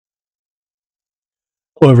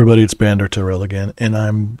Hello everybody, it's Bandar Terrell again, and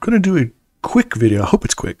I'm going to do a quick video, I hope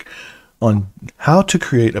it's quick, on how to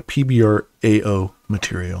create a PBR AO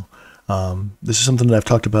material. This is something that I've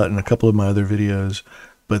talked about in a couple of my other videos,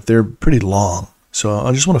 but they're pretty long. So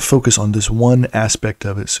I just want to focus on this one aspect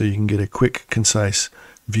of it so you can get a quick, concise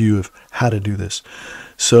view of how to do this.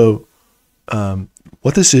 So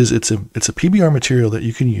what this is, it's a PBR material that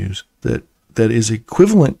you can use that is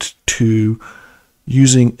equivalent to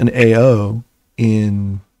using an AO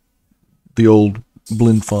in the old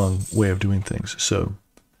blend fong way of doing things. So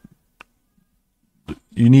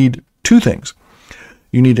you need two things.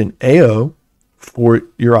 You need an AO for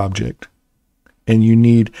your object, and you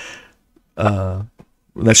need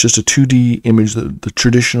that's just a 2D image, the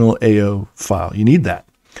traditional AO file. You need that.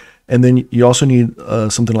 And then you also need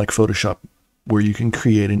something like Photoshop where you can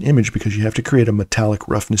create an image, because you have to create a metallic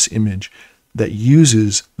roughness image that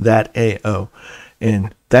uses that AO.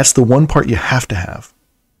 And that's the one part you have to have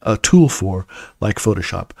a tool for, like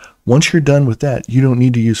Photoshop. Once you're done with that, you don't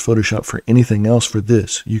need to use Photoshop for anything else for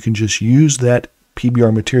this. You can just use that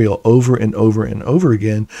PBR material over and over and over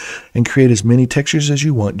again and create as many textures as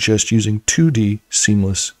you want just using 2D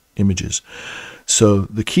seamless images. So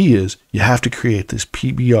the key is you have to create this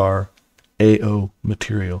PBR AO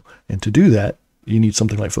material. And to do that, you need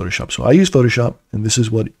something like Photoshop. So I use Photoshop, and this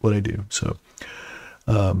is what I do. So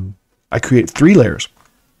I create 3 layers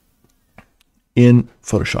in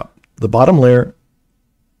Photoshop. The bottom layer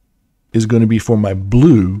is going to be for my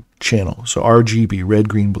blue channel. So RGB, red,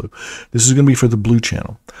 green, blue. This is going to be for the blue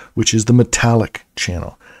channel, which is the metallic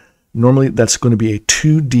channel. Normally that's going to be a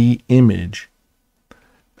 2D image,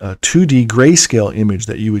 a 2D grayscale image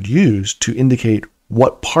that you would use to indicate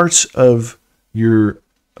what parts of your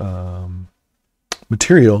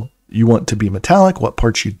material you want to be metallic, what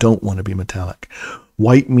parts you don't want to be metallic.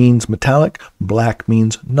 White means metallic, black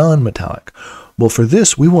means non-metallic. Well, for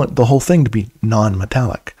this, we want the whole thing to be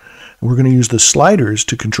non-metallic. And we're going to use the sliders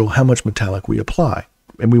to control how much metallic we apply.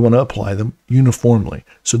 And we want to apply them uniformly.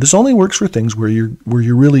 So this only works for things where you're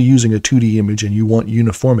really using a 2D image and you want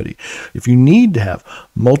uniformity. If you need to have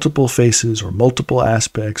multiple faces or multiple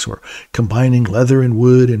aspects, or combining leather and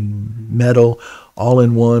wood and metal all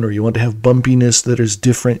in one, or you want to have bumpiness that is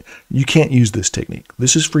different, you can't use this technique.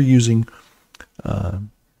 This is for using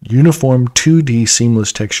uniform 2D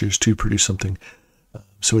seamless textures to produce something.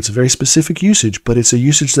 So it's a very specific usage, but it's a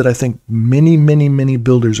usage that I think many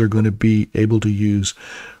builders are going to be able to use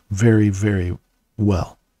very, very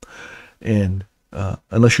well. And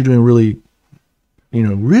unless you're doing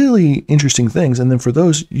really interesting things, and then for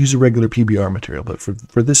those, use a regular PBR material. But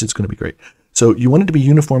for this, it's going to be great. So you want it to be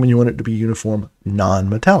uniform, and you want it to be uniform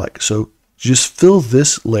non-metallic. So just fill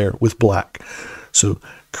this layer with black. So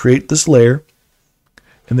create this layer,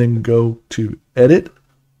 and then go to Edit,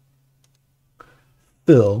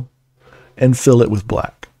 Fill, and fill it with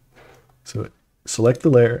black. So select the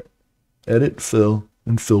layer, Edit, Fill,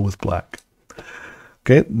 and fill with black.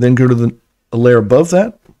 Okay, then go to the layer above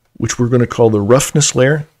that, which we're going to call the roughness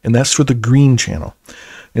layer, and that's for the green channel.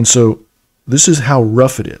 And so this is how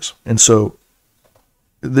rough it is. And so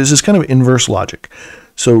this is kind of inverse logic.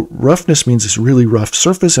 So roughness means it's really rough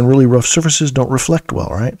surface, and really rough surfaces don't reflect well,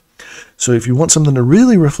 right? So if you want something to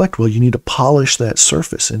really reflect well, you need to polish that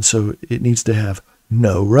surface, and so it needs to have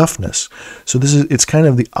no roughness. So it's kind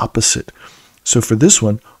of the opposite. So for this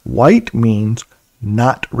one, white means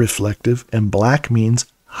not reflective, and black means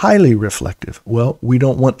highly reflective. Well, we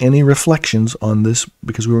don't want any reflections on this,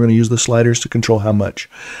 because we're going to use the sliders to control how much,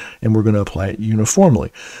 and we're going to apply it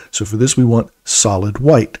uniformly. So for this, we want solid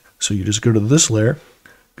white. So you just go to this layer,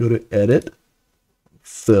 go to Edit,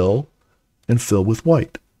 Fill, and fill with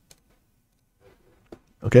white.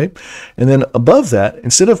 Okay, and then above that,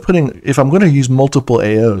 instead of putting, if I'm going to use multiple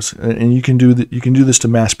AOs, and you can do this to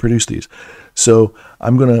mass produce these. So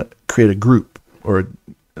I'm going to create a group, or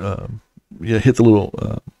hit the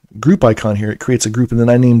little group icon here. It creates a group, and then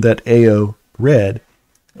I named that AO red.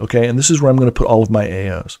 Okay, and this is where I'm going to put all of my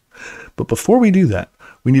AOs. But before we do that,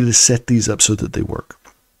 we need to set these up so that they work.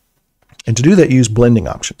 And to do that, use blending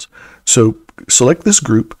options. So select this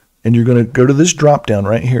group, and you're going to go to this drop down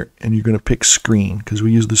right here, and you're going to pick screen, because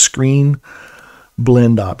we use the screen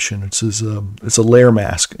blend option. It's a layer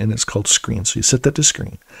mask, and it's called screen. So you set that to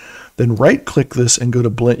screen. Then right click this and go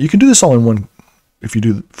to blend. You can do this all in one. If you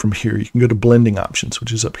do from here, you can go to blending options,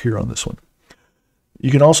 which is up here on this one.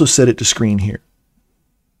 You can also set it to screen here.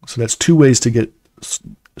 So that's 2 ways to get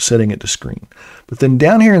setting it to screen. But then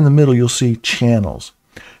down here in the middle, you'll see channels.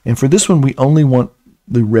 And for this one, we only want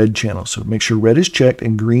the red channel. So make sure red is checked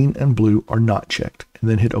and green and blue are not checked, and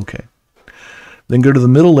then hit OK. Then go to the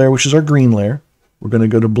middle layer, which is our green layer, we're going to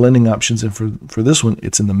go to blending options, and for this one,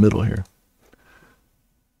 it's in the middle here.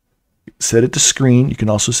 Set it to screen. You can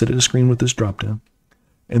also set it to screen with this dropdown.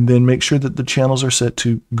 And then make sure that the channels are set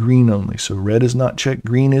to green only. So red is not checked,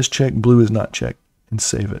 green is checked, blue is not checked, and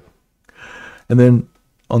save it. And then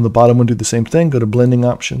on the bottom one, do the same thing. Go to blending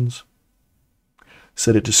options,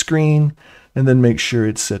 set it to screen, and then make sure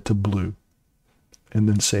it's set to blue, and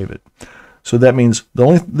then save it. So that means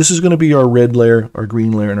this is going to be our red layer, our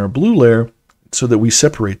green layer, and our blue layer, so that we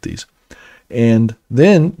separate these. And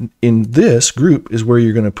then in this group is where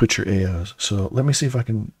you're going to put your AOs. So let me see if I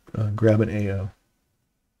can grab an AO.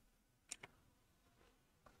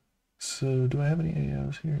 So do I have any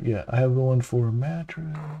AOs here? Yeah, I have the one for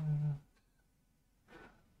mattress,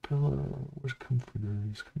 pillow. Where's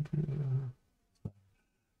comforters?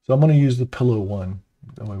 So I'm going to use the pillow one.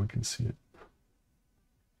 That way we can see it.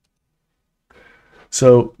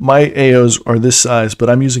 So my AOs are this size, but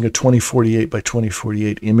I'm using a 2048 by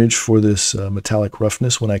 2048 image for this metallic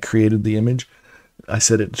roughness. When I created the image, I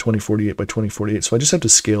set it to 2048 by 2048. So I just have to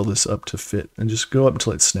scale this up to fit and just go up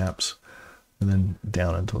until it snaps, and then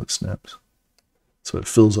down until it snaps. So it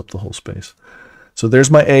fills up the whole space. So there's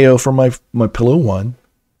my AO for my pillow one,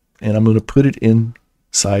 and I'm going to put it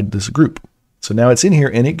inside this group. So now it's in here,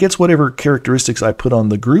 and it gets whatever characteristics I put on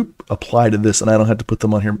the group apply to this, and I don't have to put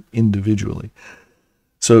them on here individually.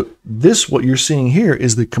 So this, what you're seeing here,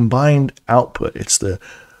 is the combined output. It's the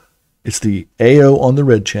AO on the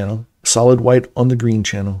red channel, solid white on the green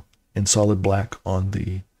channel, and solid black on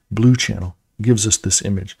the blue channel. It gives us this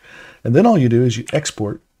image. And then all you do is you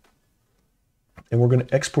export, and we're going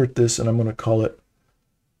to export this, and I'm going to call it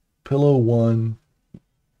Pillow 1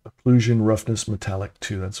 Occlusion-Roughness Metallic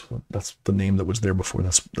 2. That's the name that was there before.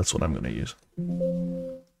 That's what I'm going to use.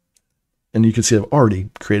 And you can see I've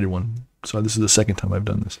already created one. So this is the second time I've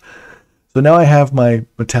done this. So now I have my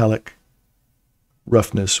metallic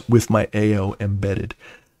roughness with my AO embedded.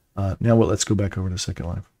 Now let's go back over to second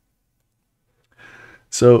line.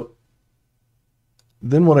 So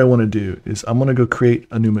then what I want to do is I'm going to go create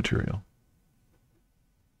a new material.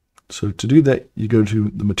 So to do that, you go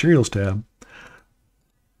to the Materials tab,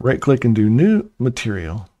 right-click and do New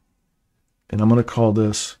Material. And I'm going to call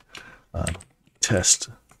this Test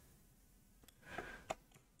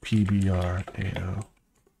PBR AO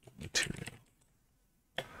Material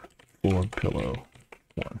for Pillow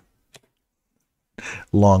 1.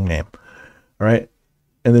 Long name. All right.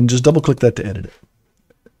 And then just double click that to edit it.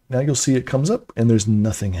 Now you'll see it comes up and there's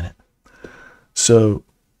nothing in it. So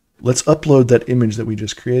let's upload that image that we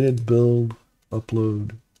just created. Build,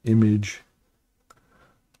 upload, image,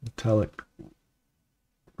 metallic,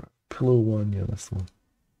 Pillow 1. Yeah, that's the one.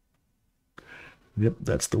 Yep,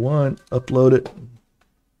 that's the one. Upload it.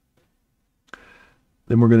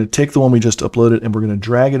 Then we're going to take the one we just uploaded and we're going to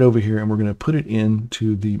drag it over here and we're going to put it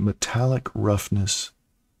into the metallic roughness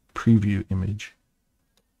preview image.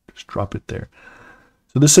 Just drop it there.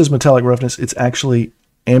 So this says metallic roughness. It's actually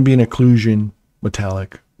ambient occlusion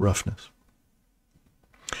metallic roughness.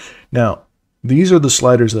 Now, these are the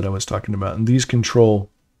sliders that I was talking about, and these control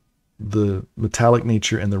the metallic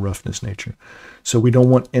nature and the roughness nature. So we don't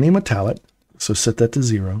want any metallic, so set that to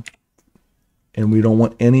 0. And we don't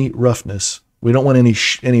want any roughness. We don't want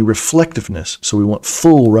any reflectiveness, so we want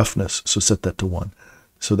full roughness, so set that to 1.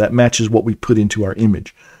 So that matches what we put into our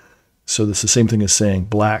image. So this is the same thing as saying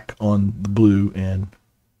black on the blue and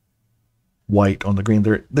white on the green.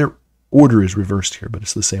 Their order is reversed here, but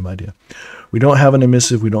it's the same idea. We don't have an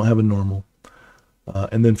emissive, we don't have a normal.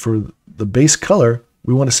 And then for the base color,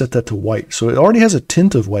 we want to set that to white. So it already has a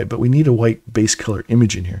tint of white, but we need a white base color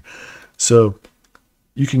image in here. So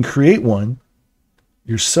you can create one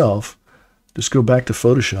yourself. Just go back to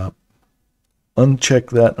Photoshop, uncheck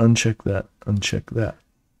that, uncheck that, uncheck that.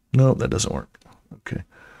 No, that doesn't work. Okay.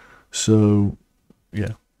 So,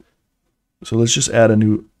 yeah. So let's just add a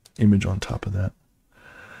new image on top of that.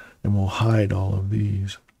 And we'll hide all of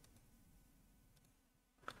these.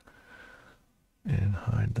 And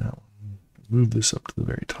hide that one. Move this up to the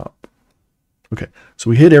very top. Okay. So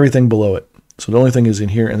we hid everything below it. So the only thing is in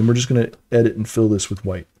here. And then we're just going to edit and fill this with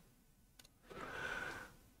white.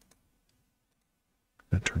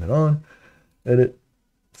 Turn it on, edit,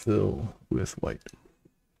 fill with white.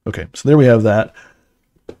 Okay, so there we have that.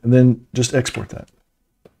 And then just export that.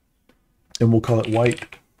 And we'll call it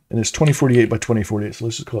white. And it's 2048 by 2048, so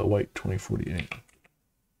let's just call it white 2048.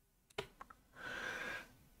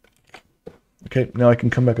 Okay, now I can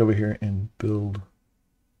come back over here and build,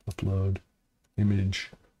 upload,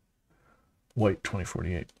 image, white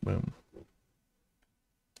 2048. Boom.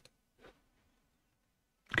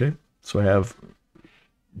 Okay, so I have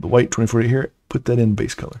the white 2048 here, put that in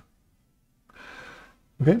base color.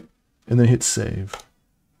 Okay, and then hit save.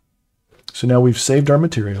 So now we've saved our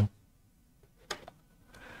material.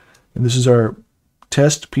 And this is our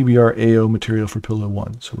test PBR AO material for pillow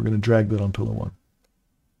 1. So we're going to drag that on pillow 1.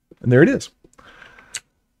 And there it is.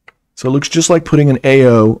 So it looks just like putting an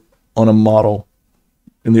AO on a model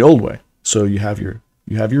in the old way. So you have your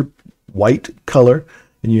white color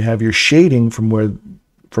and you have your shading from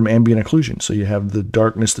ambient occlusion. So you have the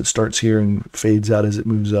darkness that starts here and fades out as it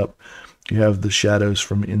moves up. You have the shadows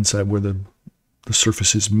from inside where the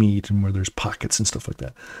surfaces meet and where there's pockets and stuff like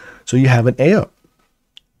that. So you have an AO.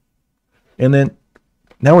 And then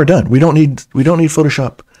now we're done. We don't need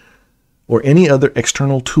Photoshop or any other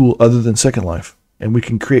external tool other than Second Life. And we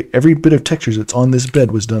can create every bit of textures that's on this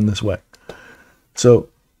bed was done this way. So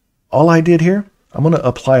all I did here, I'm going to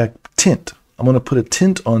apply a tint. I'm going to put a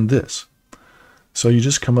tint on this. So you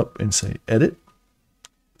just come up and say edit,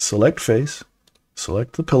 select face,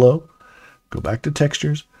 select the pillow, go back to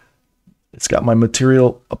textures. It's got my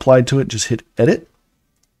material applied to it. Just hit edit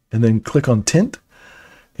and then click on tint.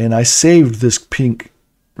 And I saved this pink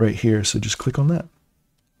right here. So just click on that.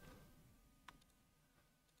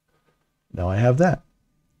 Now I have that.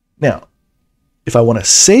 Now, if I want to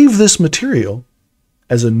save this material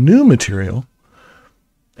as a new material,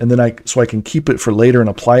 and then so I can keep it for later and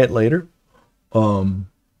apply it later,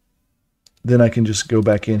 then I can just go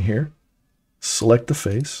back in here, select the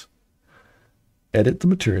face, edit the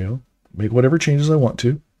material, make whatever changes I want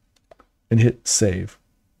to, and hit save.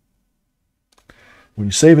 When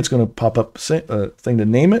you save, it's going to pop up a thing to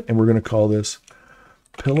name it, and we're going to call this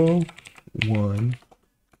Pillow 1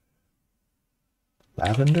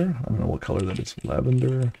 Lavender. I don't know what color that is.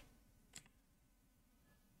 Lavender.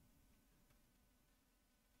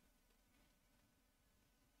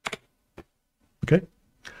 Okay.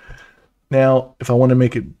 Now, if I want to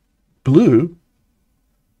make it blue,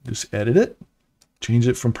 just edit it, change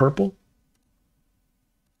it from purple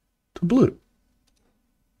to blue.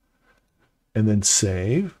 And then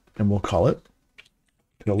save, and we'll call it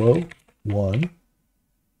Pillow 1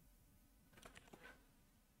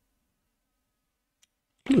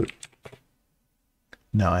 Blue.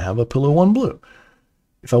 Now I have a Pillow 1 Blue.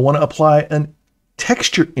 If I want to apply a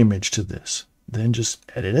texture image to this, then just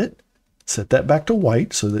edit it, set that back to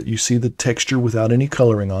white so that you see the texture without any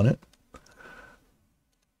coloring on it.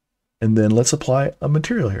 And then let's apply a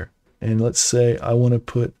material here. And let's say I want to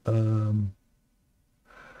put, so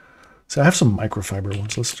I have some microfiber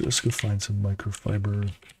ones. Let's just go find some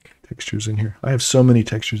microfiber textures in here. I have so many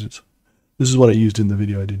textures. This is what I used in the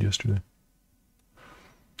video I did yesterday.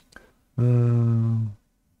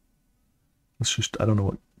 Let's just, I don't know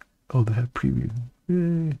what, oh, they have preview.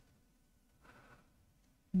 Yay.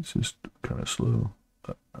 It's just kind of slow.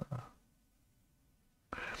 I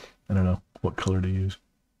don't know what color to use.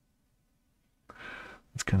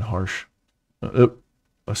 It's kind of harsh. Oh,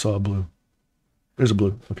 I saw a blue. There's a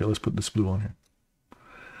blue. Okay, let's put this blue on here.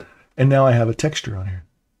 And now I have a texture on here.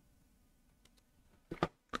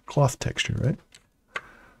 Cloth texture, right?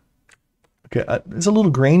 Okay, it's a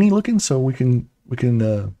little grainy looking, so we can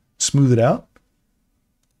smooth it out.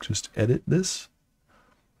 Just edit this.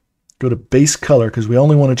 Go to base color, because we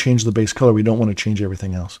only want to change the base color. We don't want to change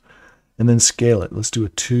everything else. And then scale it. Let's do a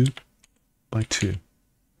 2 by 2.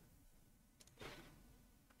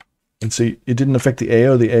 And see, it didn't affect the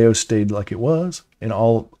AO. The AO stayed like it was. And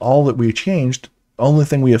all that we changed, the only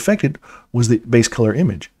thing we affected was the base color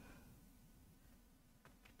image.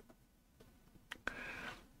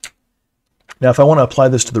 Now, if I want to apply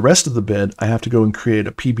this to the rest of the bed, I have to go and create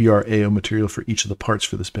a PBR AO material for each of the parts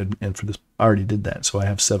for this bed. And for this, I already did that. So I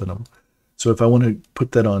have 7 of them. So if I want to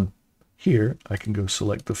put that on here, I can go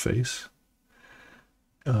select the face.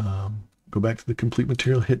 Go back to the complete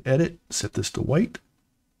material, hit edit, set this to white.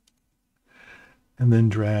 And then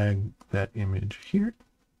drag that image here.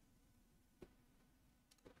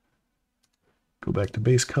 Go back to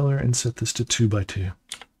base color and set this to 2 by 2.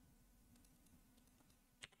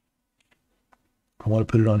 I want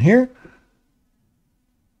to put it on here.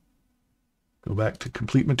 Go back to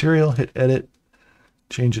complete material, hit edit,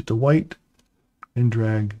 change it to white, and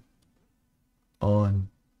drag on.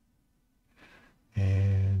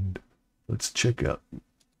 And let's check out,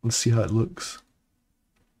 let's see how it looks.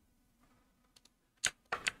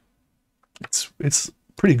 It's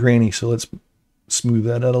pretty grainy, so let's smooth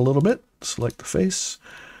that out a little bit. Select the face,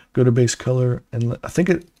 go to base color, and I think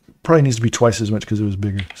it probably needs to be twice as much because it was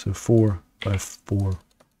bigger. So 4 by 4.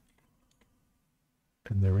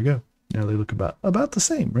 And there we go. Now they look about the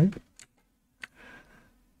same, right?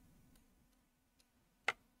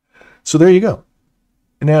 So there you go.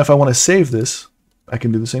 And now if I want to save this, I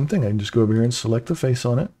can do the same thing. I can just go over here and select the face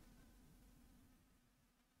on it.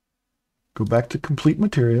 go back to complete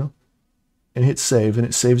material and hit save, and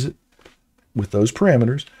it saves it with those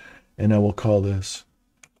parameters. And now we'll call this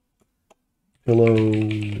pillow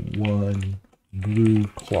 1 blue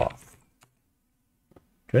cloth.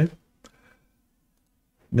 Okay.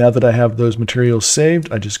 Now that I have those materials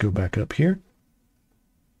saved, I just go back up here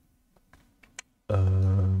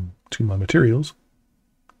to my materials.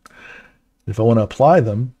 If I want to apply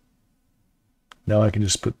them, now I can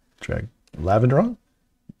just drag lavender on.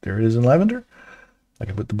 There it is in lavender. I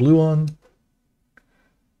can put the blue on,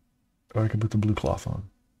 or I can put the blue cloth on.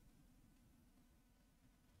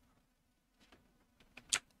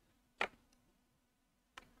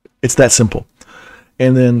 It's that simple.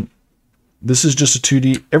 And then this is just a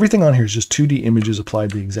 2D. Everything on here is just 2D images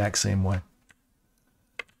applied the exact same way.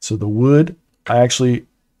 So the wood, I actually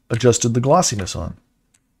adjusted the glossiness on.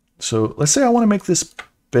 So let's say I want to make this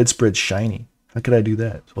bedspread shiny. How could I do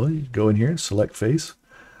that? Well, you go in here, select face,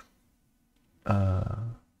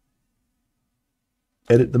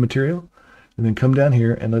 edit the material, and then come down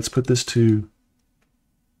here and let's put this to,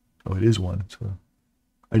 oh, it is 1. So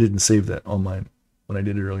I didn't save that on mine when I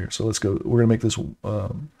did it earlier. So let's go. We're going to make this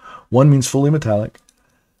 1 means fully metallic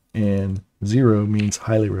and 0 means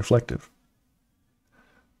highly reflective.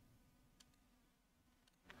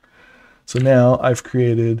 So now I've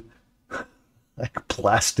created like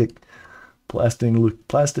plastic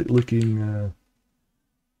looking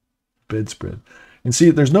bedspread. And see,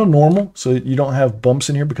 there's no normal, so you don't have bumps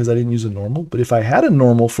in here because I didn't use a normal. But if I had a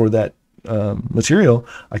normal for that material,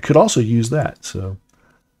 I could also use that. So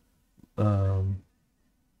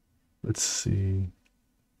let's see.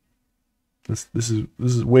 This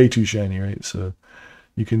is way too shiny, right? So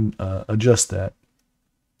you can adjust that.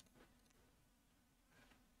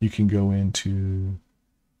 You can go into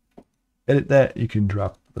edit that. You can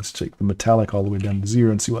drop, let's take the metallic all the way down to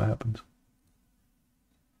 0 and see what happens.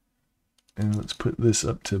 And let's put this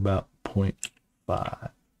up to about 0.5.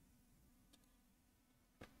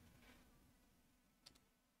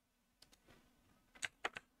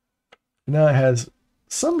 Now it has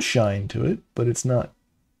some shine to it, but it's not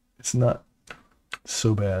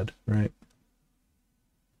so bad, right?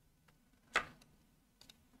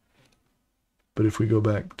 But if we go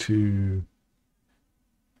back to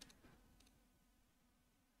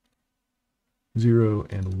 0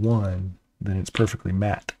 and 1, then it's perfectly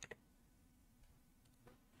matte.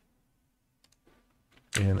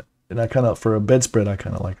 And I kind of, for a bedspread, I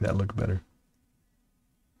kind of like that look better.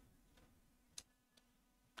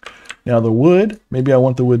 Now the wood, maybe I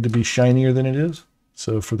want the wood to be shinier than it is.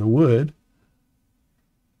 So for the wood,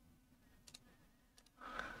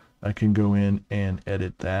 I can go in and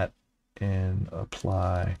edit that and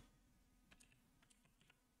apply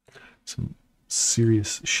some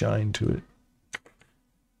serious shine to it.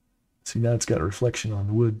 See, now it's got a reflection on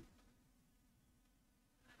the wood.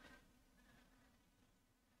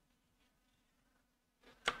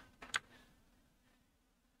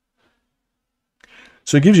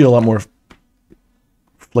 So it gives you a lot more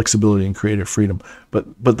flexibility and creative freedom. But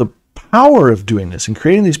the power of doing this and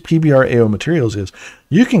creating these PBR AO materials is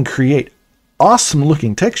you can create awesome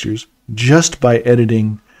looking textures just by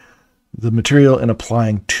editing the material and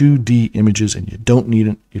applying 2D images, and you don't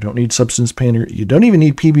need Substance Painter. You don't even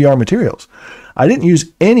need PBR materials. I didn't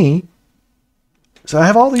use any. So I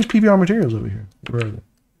have all these PBR materials over here. Where are they?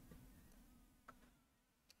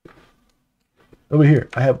 Over here,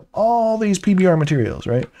 I have all these PBR materials,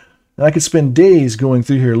 right? And I could spend days going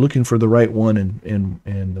through here looking for the right one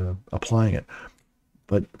and applying it.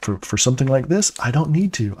 But for something like this, I don't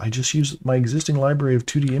need to. I just use my existing library of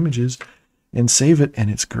 2D images and save it, and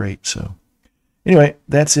it's great. So anyway,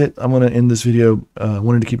 that's it. I'm going to end this video. I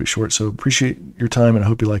wanted to keep it short, so appreciate your time, and I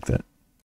hope you like that.